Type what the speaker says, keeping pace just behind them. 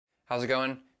How's it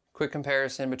going? Quick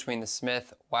comparison between the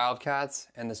Smith Wildcats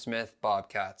and the Smith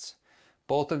Bobcats.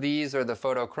 Both of these are the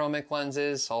photochromic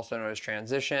lenses, also known as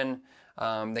transition.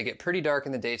 They get pretty dark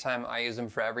in the daytime. I use them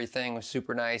for everything.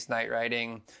 Super nice night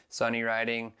riding, sunny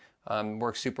riding,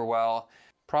 works super well.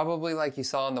 Probably like you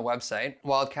saw on the website,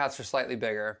 Wildcats are slightly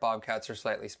bigger, Bobcats are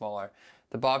slightly smaller.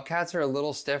 The Bobcats are a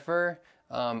little stiffer.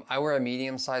 I wear a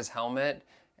medium-sized helmet,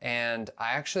 and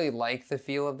I actually like the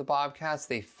feel of the Bobcats.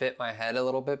 They fit my head a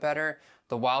little bit better.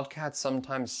 The Wildcats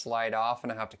sometimes slide off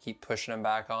and I have to keep pushing them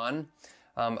back on.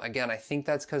 Again, I think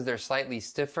that's because they're slightly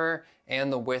stiffer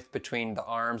and the width between the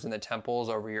arms and the temples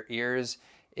over your ears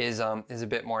is a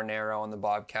bit more narrow on the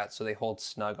Bobcat, so they hold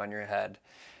snug on your head.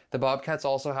 The Bobcats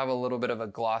also have a little bit of a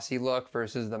glossy look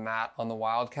versus the matte on the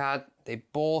Wildcat. They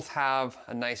both have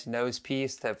a nice nose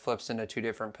piece that flips into two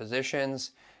different positions,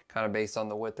 kind of based on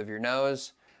the width of your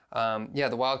nose. Yeah,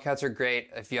 the Wildcats are great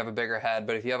if you have a bigger head,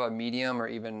 but if you have a medium or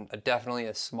even definitely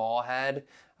a small head,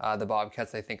 the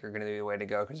Bobcats I think are going to be the way to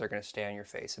go because they're going to stay on your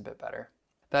face a bit better.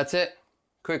 That's it.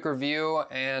 Quick review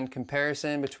and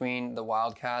comparison between the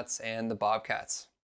Wildcats and the Bobcats.